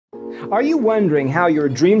Are you wondering how your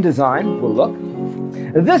dream design will look?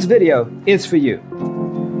 This video is for you.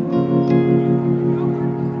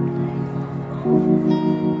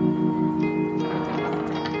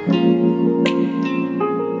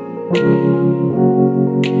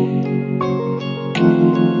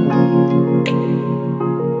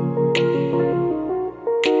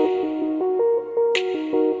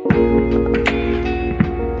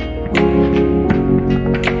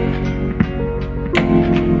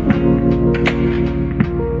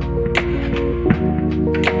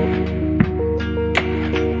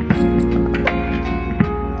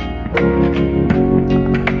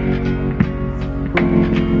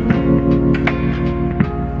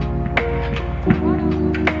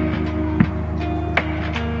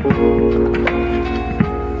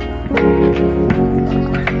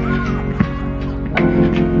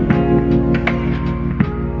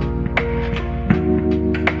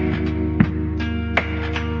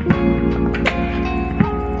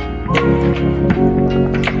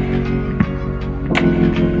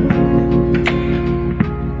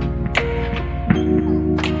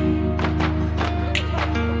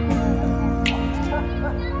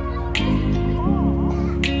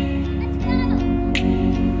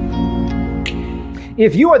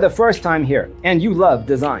 If you are the first time here and you love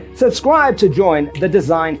design, subscribe to join the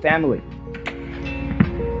design family.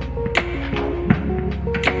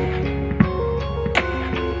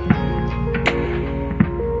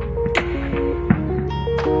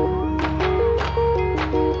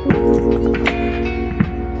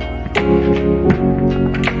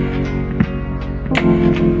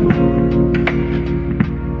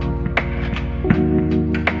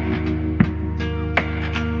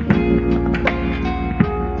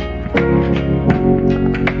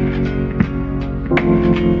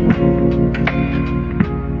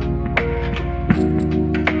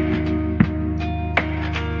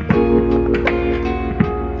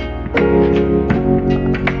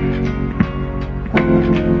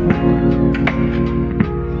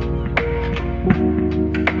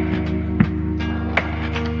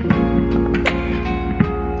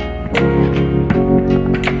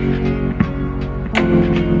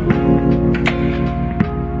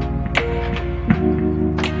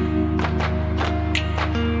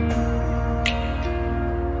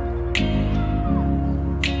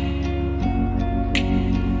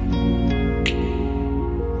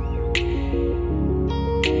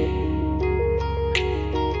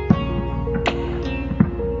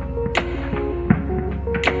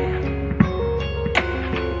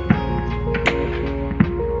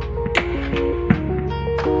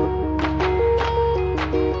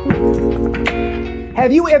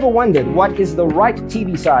 Have you ever wondered what is the right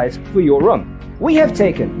TV size for your room? We have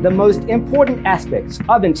taken the most important aspects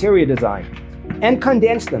of interior design and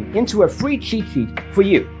condensed them into a free cheat sheet for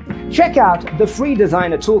you. Check out the free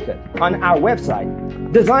designer toolkit on our website,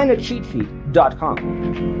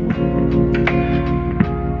 designercheatsheet.com.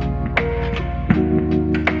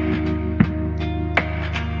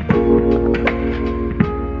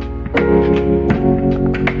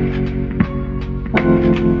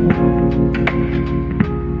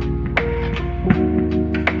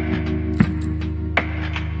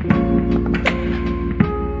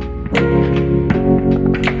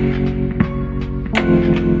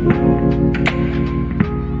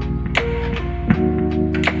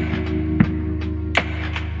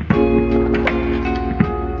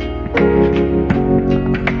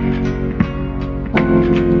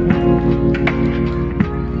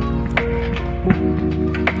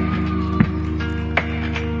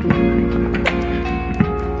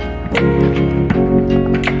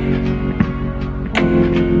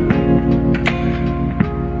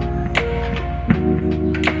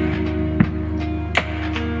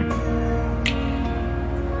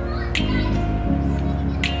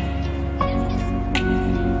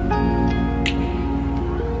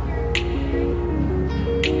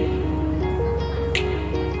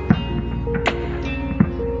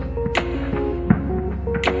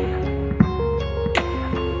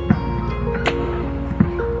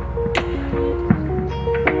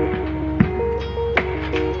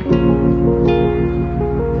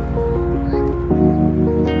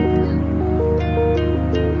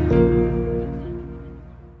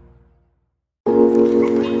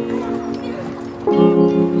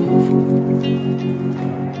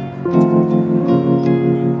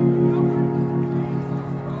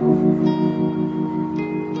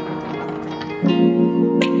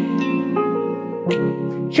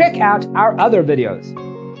 Check out our other videos.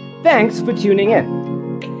 Thanks for tuning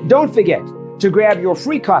in. Don't forget to grab your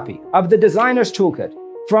free copy of the Designer's Toolkit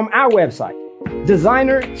from our website,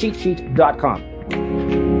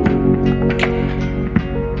 designercheatsheet.com.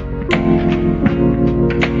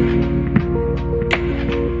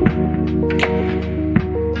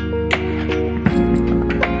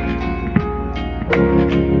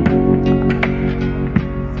 you.